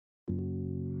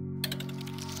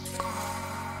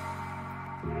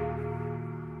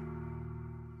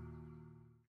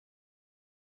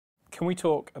Can we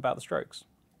talk about the Strokes?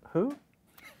 Who?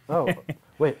 Oh,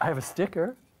 wait, I have a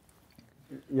sticker.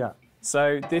 Yeah.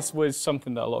 So this was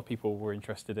something that a lot of people were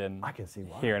interested in. I can see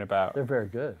why. Hearing about. They're very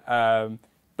good.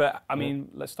 But I mean,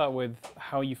 let's start with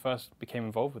how you first became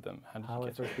involved with them. How I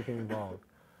first became involved.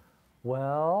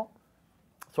 Well,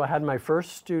 so I had my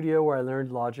first studio where I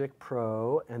learned Logic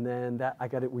Pro, and then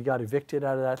we got evicted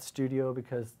out of that studio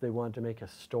because they wanted to make a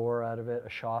store out of it, a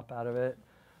shop out of it.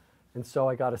 And so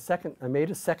I made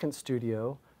a second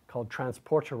studio called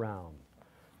Transport Around.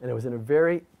 And it was in a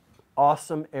very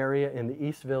awesome area in the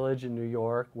East Village in New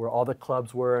York where all the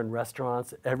clubs were and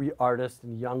restaurants. Every artist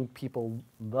and young people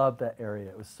loved that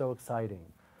area. It was so exciting.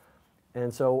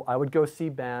 And so I would go see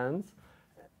bands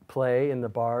play in the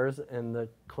bars and the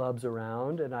clubs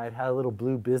around, and I'd had a little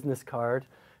blue business card,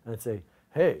 and I'd say,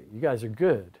 hey, you guys are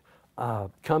good.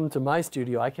 Come to my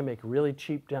studio. I can make a really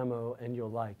cheap demo, and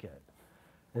you'll like it.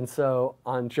 And so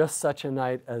on just such a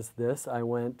night as this, I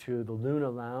went to the Luna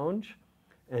Lounge,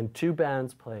 and 2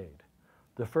 bands played.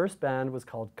 The first band was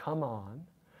called Come On,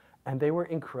 and they were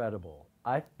incredible.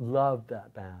 I loved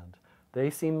that band. They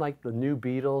seemed like the new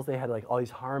Beatles. They had like all these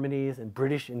harmonies and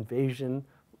British invasion,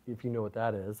 if you know what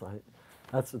that is.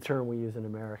 That's the term we use in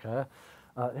America.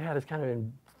 They had this kind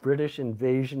of British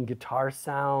invasion guitar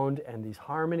sound and these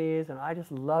harmonies, and I just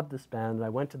loved this band. And I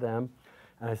went to them,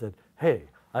 and I said, hey,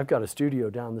 I've got a studio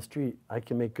down the street. I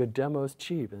can make good demos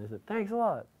cheap. And they said, thanks a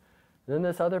lot. And then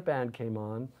this other band came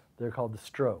on. They're called the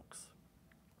Strokes.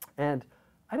 And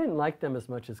I didn't like them as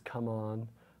much as Come On.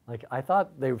 Like, I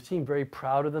thought they seemed very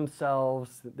proud of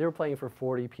themselves. They were playing for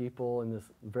 40 people in this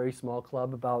very small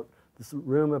club, about this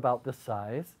room about this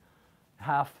size,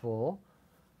 half full.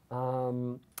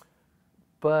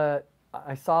 But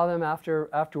I saw them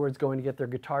afterwards going to get their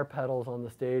guitar pedals on the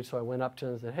stage, so I went up to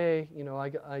them and said, hey, you know,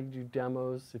 I do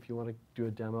demos if you want to do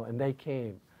a demo. And they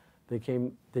came.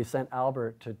 They sent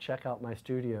Albert to check out my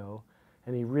studio,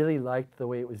 and he really liked the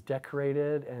way it was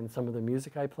decorated and some of the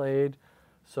music I played.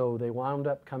 So they wound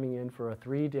up coming in for a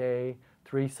 3-day,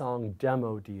 3-song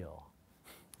demo deal.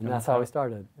 And that's how we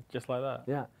started. Just like that?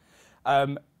 Yeah.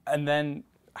 And then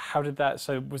how did that,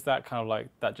 so was that kind of like,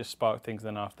 that just sparked things,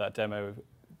 and then after that demo,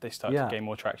 they started to gain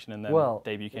more traction, and then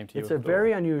debut came to you? It's a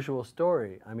very unusual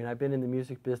story. I mean, I've been in the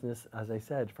music business, as I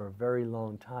said, for a very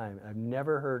long time. I've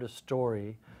never heard a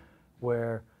story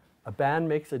where a band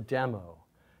makes a demo,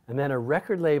 and then a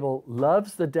record label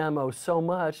loves the demo so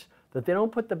much that they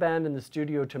don't put the band in the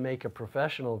studio to make a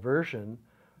professional version.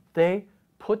 They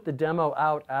put the demo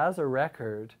out as a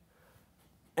record,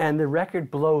 and the record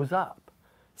blows up.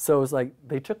 So it's like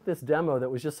they took this demo that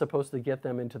was just supposed to get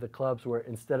them into the clubs where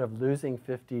instead of losing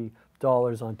 $50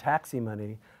 on taxi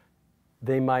money,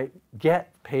 they might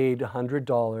get paid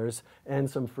 $100 and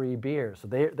some free beer. So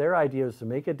their idea is to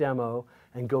make a demo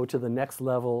and go to the next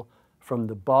level from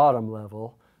the bottom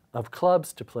level of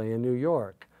clubs to play in New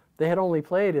York. They had only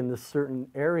played in this certain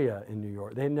area in New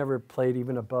York. They had never played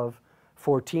even above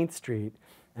 14th Street.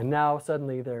 And now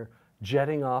suddenly they're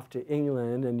jetting off to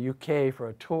England and UK for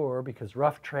a tour because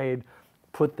Rough Trade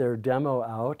put their demo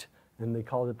out, and they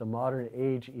called it the Modern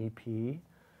Age EP,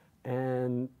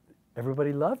 and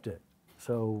everybody loved it.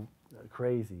 So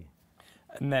crazy.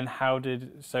 And then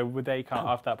so would they kind of,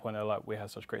 after that point, they're like, we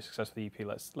had such great success with the EP,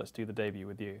 let's do the debut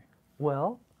with you?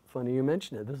 Well, funny you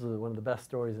mention it. This is one of the best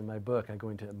stories in my book. I go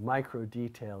into micro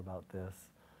detail about this.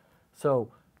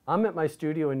 So I'm at my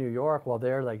studio in New York while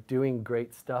they're like doing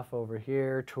great stuff over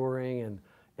here, touring, and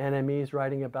NME's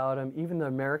writing about them. Even the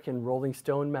American Rolling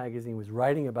Stone magazine was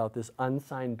writing about this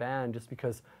unsigned band just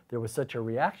because there was such a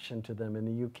reaction to them in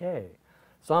the UK.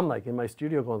 So I'm like in my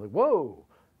studio going like, whoa,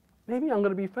 maybe I'm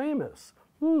going to be famous.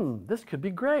 This could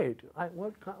be great.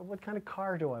 What kind of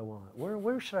car do I want?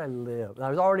 Where should I live? And I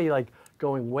was already like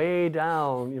going way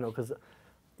down, you know, because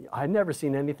I'd never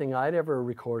seen anything I'd ever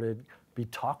recorded be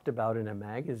talked about in a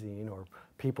magazine or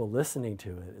people listening to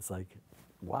it. It's like,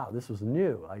 wow, this was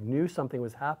new. I knew something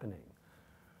was happening.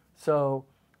 So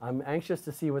I'm anxious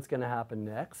to see what's going to happen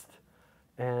next.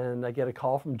 And I get a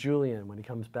call from Julian when he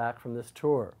comes back from this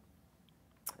tour.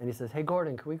 And he says, hey,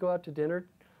 Gordon, can we go out to dinner?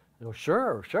 I go,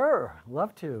 sure,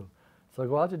 love to. So I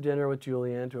go out to dinner with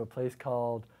Julian to a place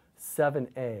called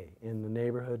 7A in the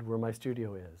neighborhood where my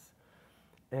studio is.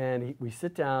 And we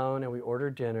sit down and we order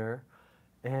dinner.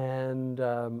 And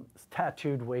this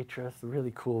tattooed waitress, a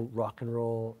really cool rock and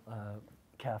roll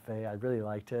cafe. I really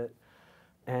liked it.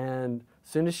 And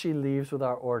as soon as she leaves with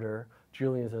our order,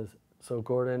 Julian says, so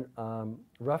Gordon,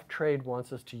 Rough Trade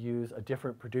wants us to use a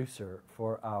different producer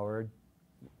for our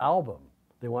album.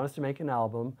 They want us to make an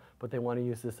album, but they want to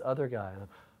use this other guy. And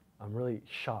I'm really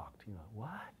shocked. You know,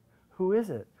 what? Who is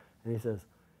it? And he says,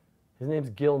 his name's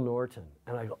Gil Norton.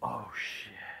 And I go, oh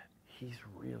shit, he's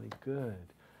really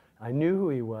good. I knew who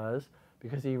he was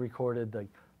because he recorded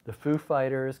the Foo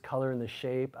Fighters' Color and the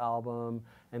Shape album,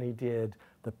 and he did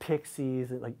the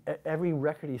Pixies, and like every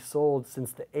record he sold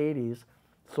since the 80s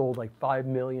sold like 5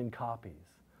 million copies.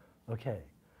 Okay,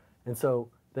 and so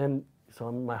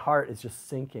my heart is just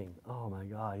sinking. Oh my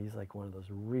God, he's like one of those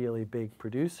really big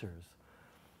producers.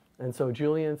 And so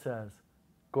Julian says,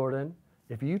 Gordon,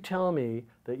 if you tell me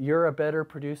that you're a better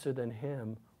producer than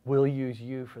him, we'll use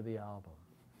you for the album.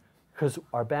 Because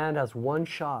our band has one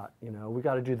shot, you know, we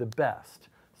got to do the best.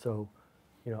 So,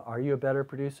 you know, are you a better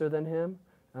producer than him?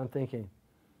 And I'm thinking,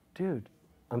 dude,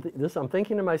 I'm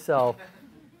thinking to myself,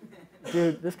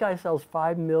 dude, this guy sells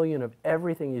 5 million of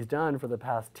everything he's done for the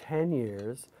past 10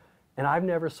 years, and I've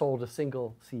never sold a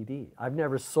single CD. I've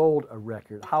never sold a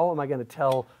record. How am I going to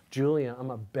tell Julian I'm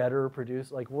a better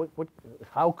producer? Like,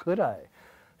 how could I?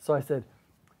 So I said,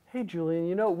 hey, Julian,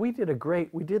 you know, we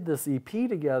did this EP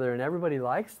together, and everybody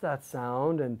likes that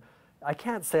sound, and I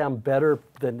can't say I'm better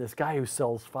than this guy who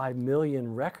sells 5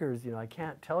 million records. You know, I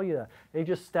can't tell you that. And he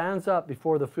just stands up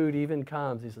before the food even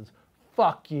comes. He says,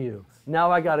 fuck you. Now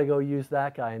I got to go use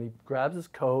that guy. And he grabs his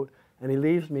coat, and he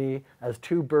leaves me as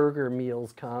 2 burger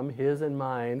meals come. His and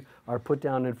mine are put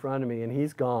down in front of me, and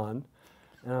he's gone.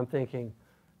 And I'm thinking,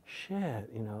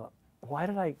 shit, you know, why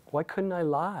couldn't I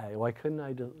lie? Why couldn't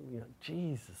I do, you know,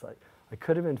 Jesus, I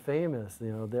could have been famous.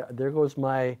 You know, there goes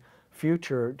my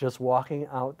future just walking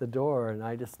out the door, and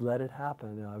I just let it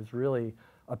happen. You know, I was really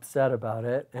upset about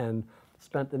it, and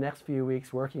spent the next few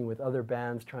weeks working with other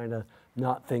bands trying to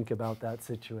not think about that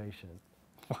situation.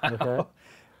 Wow.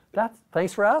 Okay?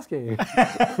 Thanks for asking.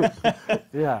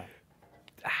 Yeah.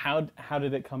 How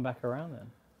did it come back around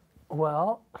then?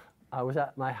 Well, I was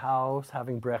at my house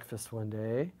having breakfast one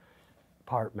day,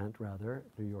 apartment rather,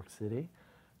 New York City,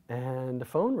 and the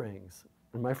phone rings.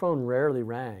 And my phone rarely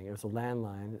rang. It was a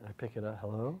landline. I pick it up,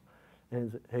 hello?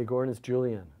 And hey, Gordon, it's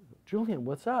Julian. Julian,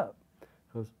 what's up?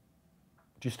 He goes,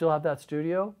 do you still have that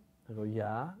studio? I go,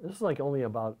 yeah. This is like only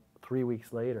about 3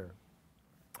 weeks later.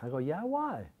 I go, yeah,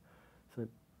 why? He said,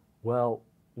 well,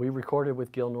 we recorded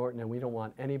with Gil Norton, and we don't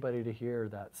want anybody to hear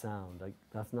that sound. Like,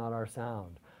 that's not our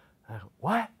sound. I go,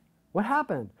 what? What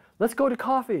happened? Let's go to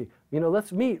coffee. You know,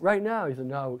 let's meet right now. He said,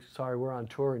 no, sorry, we're on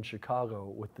tour in Chicago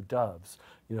with the Doves.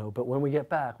 You know, but when we get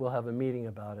back, we'll have a meeting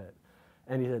about it.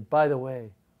 And he said, by the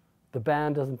way, the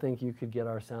band doesn't think you could get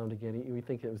our sound again. We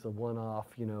think it was a one-off,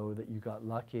 you know, that you got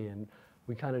lucky, and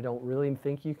we kind of don't really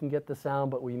think you can get the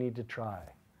sound, but we need to try.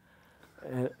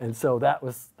 And so that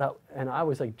was that, and I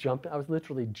was like I was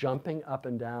literally jumping up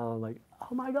and down, like,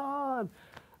 oh my God,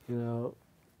 you know,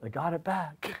 I got it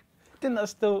back. Didn't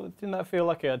that feel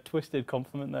like a twisted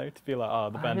compliment though, to be like, oh,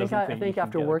 the band doesn't think you can I think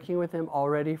after working with him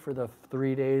already for the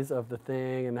 3 days of the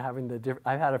thing, and having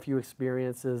I've had a few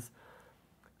experiences,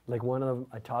 like one of them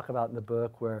I talk about in the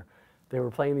book, where they were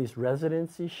playing these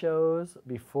residency shows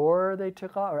before they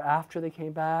took off, or after they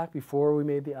came back, before we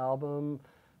made the album,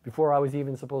 before I was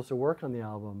even supposed to work on the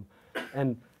album.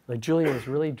 And like Julian was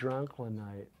really drunk one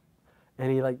night,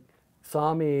 and he like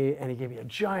saw me, and he gave me a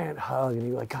giant hug, and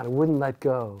he like kind of wouldn't let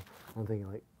go. I'm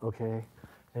thinking like, okay. And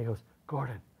he goes,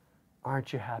 Gordon,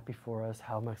 aren't you happy for us,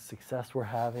 how much success we're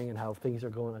having and how things are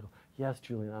going? I go, yes,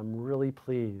 Julian, I'm really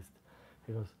pleased.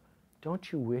 He goes,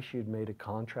 don't you wish you'd made a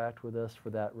contract with us for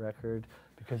that record?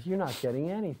 Because you're not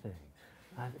getting anything.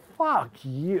 I said, fuck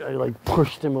you. I like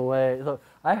pushed him away. So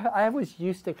I was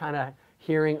used to kind of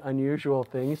hearing unusual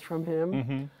things from him.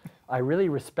 Mm-hmm. I really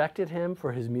respected him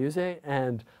for his music,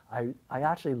 and I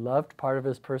actually loved part of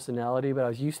his personality, but I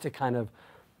was used to kind of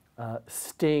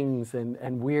stings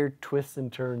and weird twists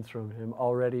and turns from him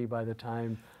already by the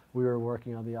time we were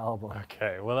working on the album.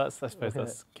 Okay, well I suppose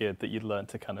that's good that you'd learned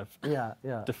to kind of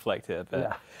deflect it a bit.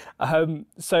 Yeah.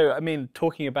 So I mean,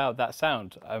 talking about that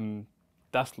sound,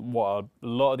 that's what a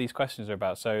lot of these questions are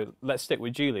about. So let's stick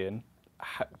with Julian.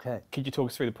 Okay. Could you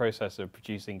talk us through the process of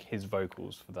producing his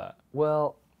vocals for that?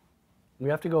 Well, we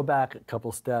have to go back a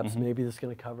couple steps. Mm-hmm. Maybe this is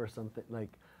going to cover something like,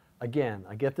 again,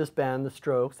 I get this band, The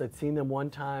Strokes. I'd seen them one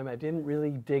time. I didn't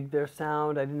really dig their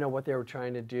sound. I didn't know what they were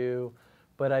trying to do,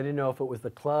 but I didn't know if it was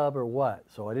the club or what.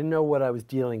 So I didn't know what I was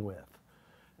dealing with.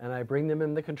 And I bring them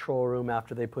in the control room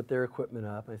after they put their equipment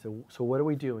up. I said, so what are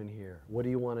we doing here? What do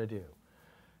you want to do?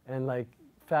 And like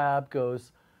Fab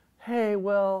goes, hey,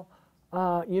 well,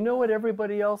 you know what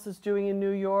everybody else is doing in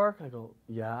New York? I go,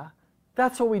 yeah.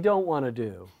 That's what we don't want to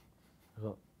do. I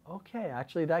go, okay,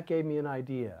 actually that gave me an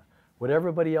idea. What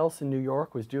everybody else in New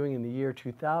York was doing in the year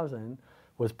 2000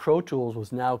 was Pro Tools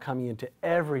was now coming into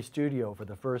every studio for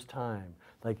the first time.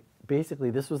 Like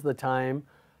basically this was the time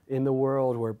in the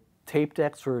world where tape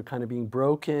decks were kind of being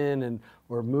broken and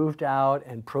or moved out,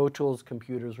 and Pro Tools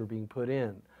computers were being put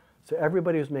in. So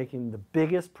everybody was making the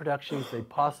biggest productions they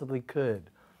possibly could.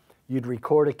 You'd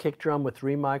record a kick drum with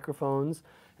 3 microphones,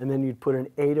 and then you'd put an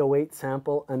 808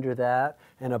 sample under that,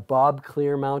 and a Bob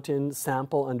Clear Mountain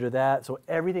sample under that. So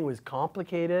everything was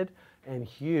complicated and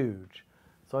huge.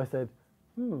 So I said,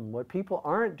 what people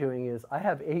aren't doing is, I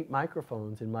have 8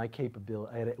 microphones in my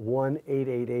capability. I had one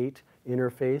 888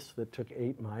 interface that took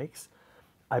 8 mics.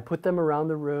 I put them around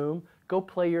the room. Go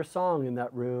play your song in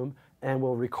that room, and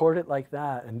we'll record it like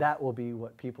that, and that will be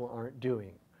what people aren't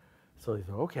doing. So they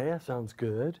said, okay, that sounds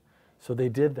good. So they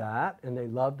did that, and they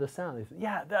loved the sound. They said,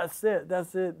 yeah, that's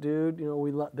it, dude. You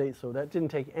know, so that didn't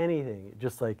take anything.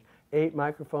 Just like 8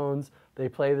 microphones, they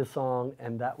play the song,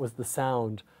 and that was the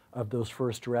sound of those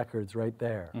first records right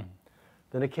there.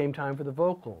 Then it came time for the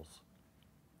vocals.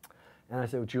 And I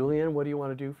said, well, Julian, what do you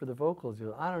want to do for the vocals? He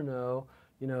goes, I don't know,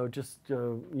 just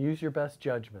use your best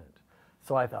judgment.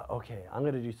 So I thought, okay, I'm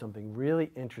going to do something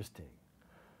really interesting.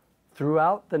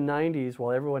 Throughout the 90s,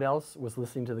 while everyone else was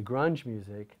listening to the grunge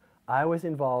music, I was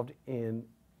involved in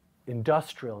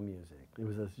industrial music. It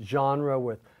was a genre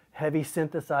with heavy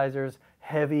synthesizers,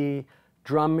 heavy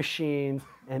drum machines,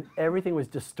 and everything was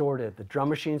distorted. The drum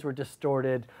machines were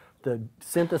distorted, the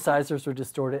synthesizers were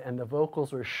distorted, and the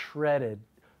vocals were shredded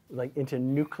like into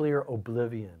nuclear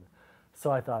oblivion. So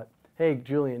I thought, hey,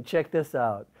 Julian, check this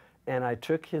out. And I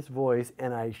took his voice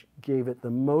and I gave it the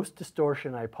most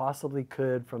distortion I possibly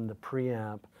could from the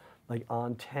preamp, like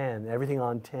on 10, everything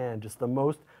on 10, just the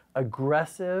most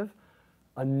aggressive,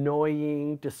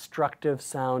 annoying, destructive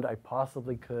sound I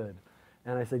possibly could.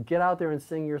 And I said, get out there and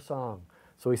sing your song.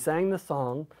 So he sang the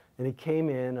song, and he came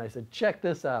in, and I said, check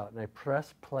this out. And I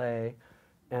pressed play,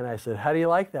 and I said, how do you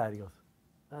like that? He goes,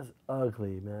 that's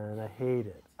ugly, man. I hate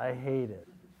it. I hate it.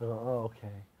 I go, oh,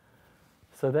 okay.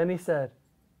 So then he said,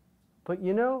 but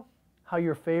you know how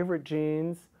your favorite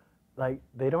jeans, like,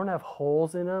 they don't have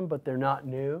holes in them, but they're not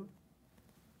new?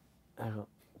 I go,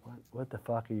 what the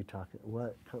fuck are you talking?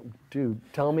 What, dude?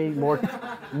 Tell me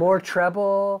more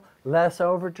treble, less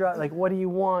overdrive. Like, what do you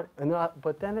want?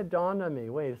 But then it dawned on me.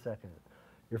 Wait a second.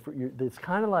 It's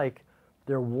kind of like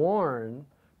they're worn,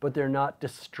 but they're not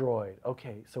destroyed.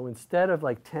 Okay, so instead of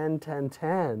like 10, 10,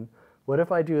 10, what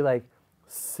if I do like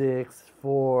 6,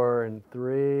 4, and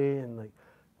 3, and like,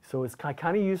 so I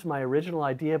kind of used my original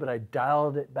idea, but I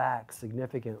dialed it back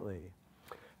significantly.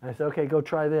 And I said, okay, go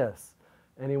try this.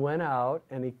 And he went out,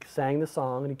 and he sang the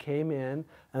song, and he came in,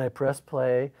 and I pressed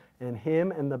play, and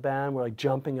him and the band were like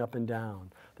jumping up and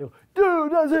down. They go,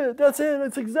 dude, that's it,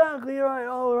 that's exactly right,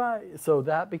 all right. So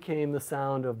that became the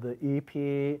sound of the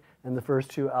EP and the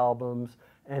first 2 albums,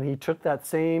 and he took that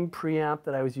same preamp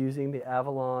that I was using, the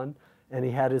Avalon, and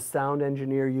he had his sound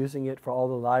engineer using it for all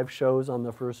the live shows on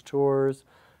the first tours,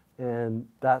 and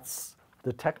that's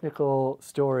the technical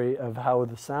story of how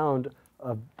the sound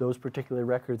of those particular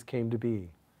records came to be.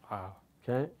 Wow.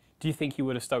 Okay? Do you think he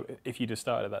would have stuck, if you'd have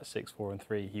started at that 6, 4, and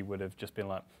 3, he would have just been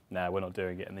like, nah, we're not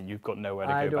doing it, and then you've got nowhere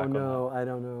to go back on that? I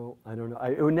don't know.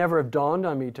 It would nenever have dawned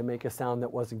on me to make a sound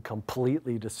that wasn't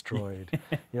completely destroyed.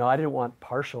 I didn't want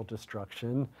partial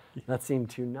destruction. That seemed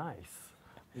too nice.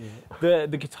 Yeah.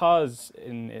 The guitars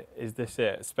is this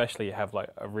it? Especially you have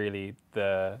like a really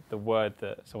the word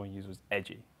that someone used was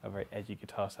edgy, a very edgy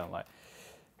guitar sound. Like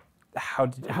how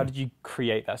did you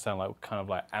create that sound? Like what kind of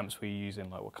like amps were you using?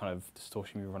 Like what kind of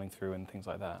distortion were you running through and things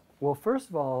like that? Well, first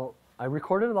of all, I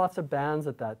recorded lots of bands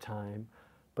at that time,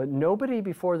 but nobody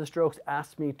before the Strokes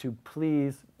asked me to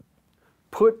please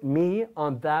put me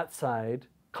on that side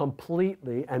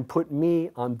completely and put me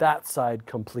on that side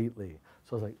completely.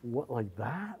 So I was like, what, like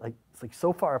that? Like, it's like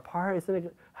so far apart, isn't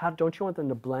it? How, don't you want them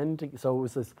to blend? So it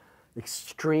was this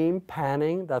extreme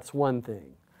panning, that's one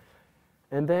thing.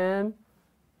 And then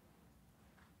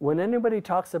when anybody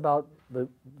talks about the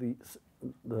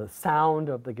sound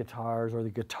of the guitars or the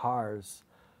guitars,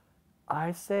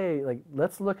 I say, like,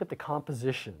 let's look at the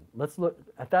composition. Let's look,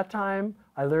 at that time,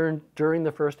 I learned during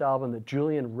the first album that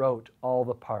Julian wrote all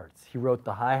the parts. He wrote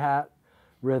the hi-hat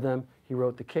rhythm, he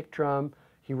wrote the kick drum,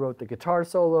 he wrote the guitar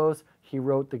solos, he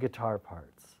wrote the guitar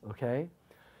parts, okay?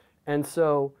 And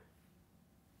so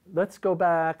let's go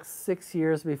back 6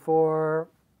 years before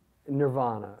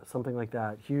Nirvana, something like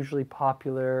that, hugely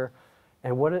popular.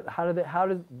 And how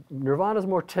did Nirvana's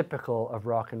more typical of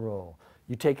rock and roll.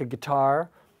 You take a guitar,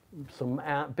 some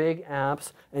big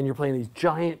amps, and you're playing these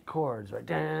giant chords,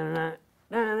 right?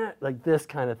 Like this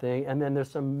kind of thing. And then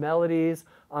there's some melodies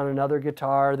on another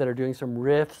guitar that are doing some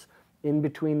riffs in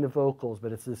between the vocals,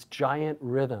 but it's this giant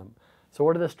rhythm. So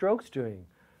what are the Strokes doing?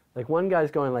 Like one guy's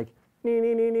going like,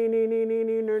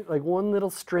 like one little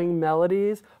string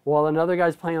melodies, while another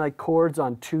guy's playing like chords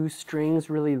on two strings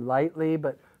really lightly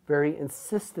but very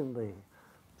insistently.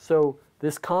 So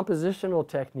this compositional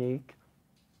technique,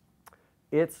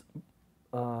 it's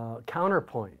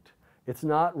counterpoint. It's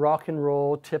not rock and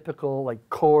roll typical like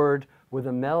chord with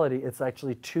a melody. It's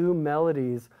actually two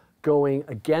melodies going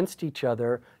against each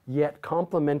other, yet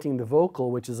complementing the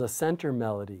vocal, which is a center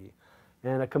melody.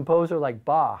 And a composer like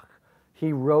Bach,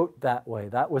 he wrote that way.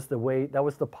 That was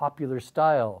the popular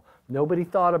style. Nobody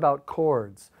thought about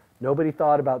chords. Nobody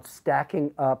thought about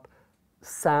stacking up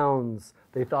sounds.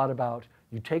 They thought about,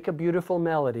 you take a beautiful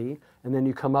melody and then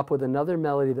you come up with another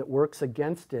melody that works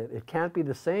against it. It can't be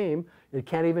the same. It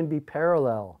can't even be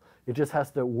parallel. It just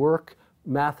has to work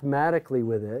mathematically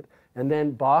with it. And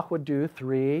then Bach would do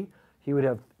three. He would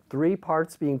have three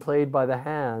parts being played by the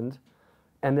hand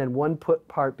and then one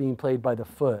part being played by the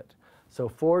foot. So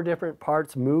four different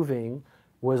parts moving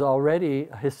was already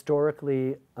a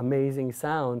historically amazing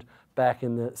sound back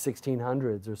in the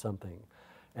 1600s or something.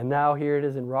 And now here it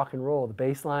is in rock and roll. The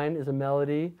bass line is a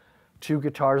melody, two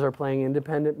guitars are playing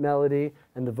independent melody,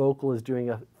 and the vocal is doing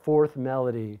a fourth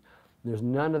melody. There's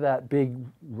none of that big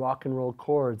rock and roll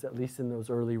chords, at least in those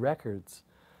early records.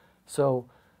 So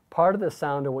part of the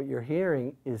sound of what you're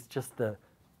hearing is just the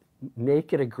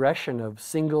naked aggression of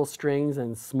single strings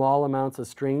and small amounts of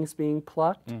strings being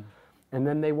plucked. And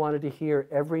then they wanted to hear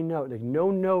every note. Like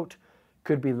no note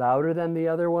could be louder than the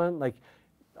other one. Like,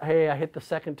 hey, I hit the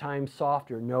second time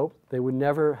softer. Nope, they would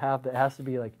never have that. It has to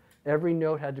be like every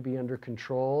note had to be under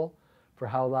control for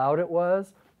how loud it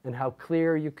was and how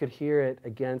clear you could hear it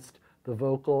against the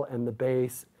vocal and the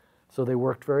bass. So they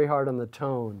worked very hard on the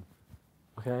tone.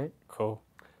 Okay? Cool.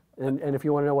 And if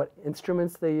you want to know what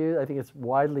instruments they use, I think it's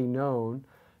widely known,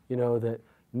 you know, that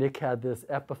Nick had this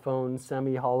Epiphone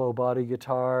semi-hollow body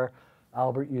guitar.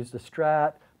 Albert used a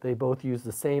Strat. They both used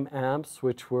the same amps,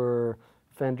 which were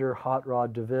Fender Hot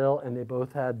Rod DeVille, and they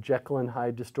both had Jekyll and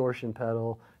Hyde distortion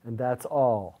pedal, and that's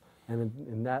all. And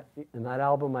in that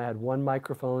album, I had one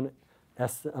microphone,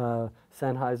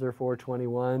 Sennheiser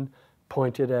 421,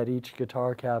 pointed at each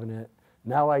guitar cabinet.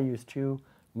 Now I use two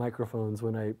microphones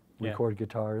when I record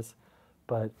guitars,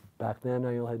 but back then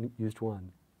I only had used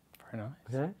one. Very nice.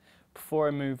 Okay? Before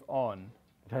I move on,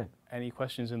 okay. Any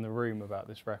questions in the room about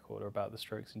this record or about the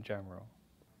Strokes in general?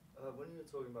 When you were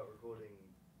talking about recording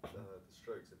the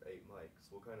Strokes with 8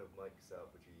 mics, what kind of mic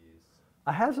setup would you use?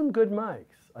 I had some good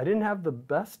mics. I didn't have the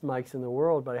best mics in the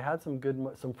world, but I had some good,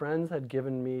 some friends had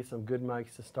given me some good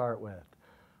mics to start with.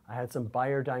 I had some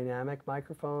biodynamic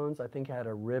microphones. I think I had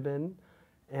a ribbon.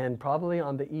 And probably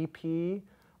on the EP,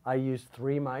 I used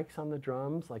 3 mics on the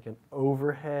drums, like an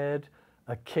overhead,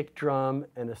 a kick drum,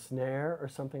 and a snare or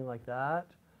something like that.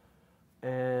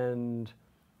 And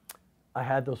I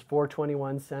had those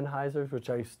 421 Sennheisers, which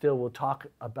I still will talk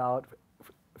about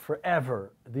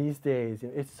forever these days. You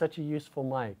know, it's such a useful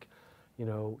mic. You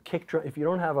know, kick drum, if you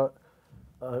don't have I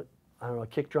don't know, a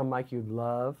kick drum mic you'd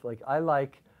love, like I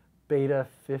like Beta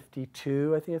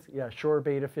 52, I think it's, yeah, Shure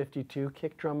Beta 52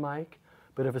 kick drum mic.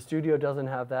 But if a studio doesn't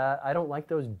have that, I don't like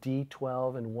those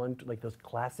D12 and like those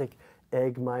classic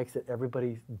egg mics that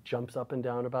everybody jumps up and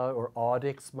down about, or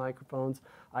Audix microphones.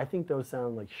 I think those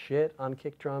sound like shit on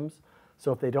kick drums.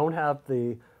 So if they don't have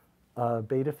the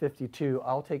Beta 52,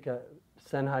 I'll take a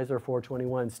Sennheiser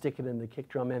 421, stick it in the kick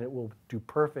drum, and it will do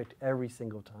perfect every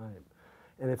single time.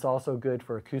 And it's also good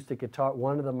for acoustic guitar.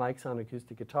 One of the mics on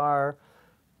acoustic guitar,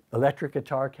 electric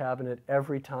guitar cabinet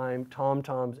every time,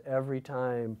 tom-toms every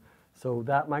time. So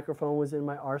that microphone was in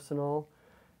my arsenal.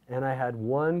 And I had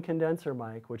one condenser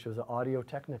mic, which was an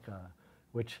Audio-Technica,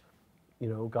 which, you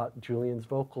know, got Julian's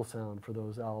vocal sound for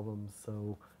those albums.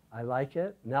 So I like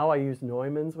it. Now I use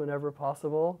Neumann's whenever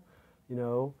possible, you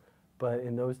know, but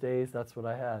in those days, that's what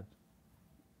I had.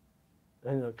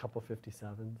 And a couple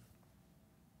 57s.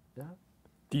 Yeah.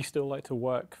 Do you still like to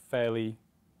work fairly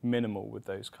minimal with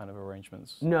those kind of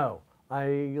arrangements? No.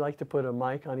 I like to put a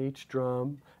mic on each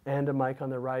drum and a mic on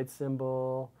the ride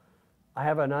cymbal. I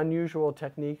have an unusual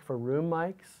technique for room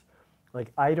mics.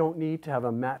 Like, I don't need to have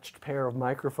a matched pair of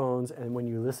microphones, and when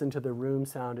you listen to the room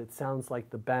sound, it sounds like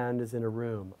the band is in a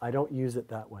room. I don't use it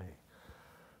that way.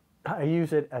 I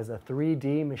use it as a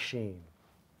 3D machine.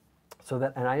 So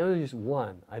that, and I only use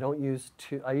one. I don't use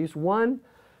two. I use one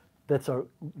that's a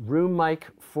room mic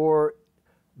for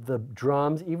the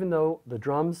drums, even though the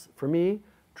drums, for me,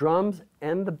 drums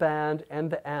and the band and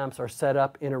the amps are set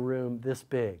up in a room this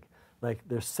big. Like,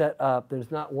 they're set up, there's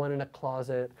not one in a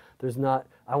closet, there's not,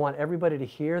 I want everybody to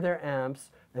hear their amps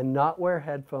and not wear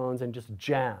headphones and just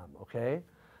jam, okay?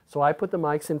 So I put the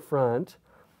mics in front,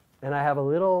 And I have a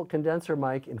little condenser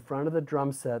mic in front of the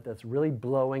drum set that's really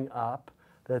blowing up.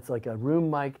 That's like a room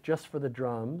mic just for the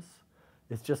drums.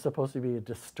 It's just supposed to be a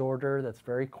distorter that's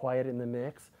very quiet in the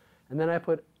mix. And then I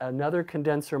put another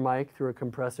condenser mic through a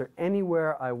compressor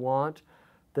anywhere I want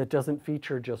that doesn't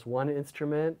feature just one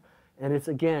instrument. And it's,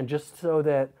 again, just so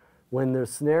that when the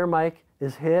snare mic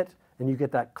is hit and you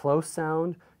get that close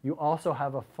sound, you also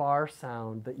have a far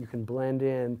sound that you can blend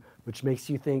in, which makes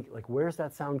you think, like, where's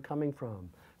that sound coming from?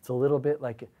 It's a little bit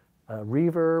like a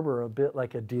reverb or a bit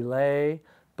like a delay,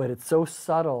 but it's so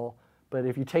subtle. But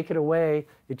if you take it away,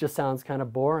 it just sounds kind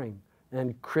of boring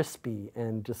and crispy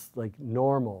and just like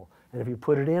normal. And if you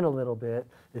put it in a little bit,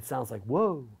 it sounds like,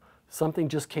 whoa, something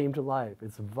just came to life.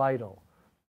 It's vital.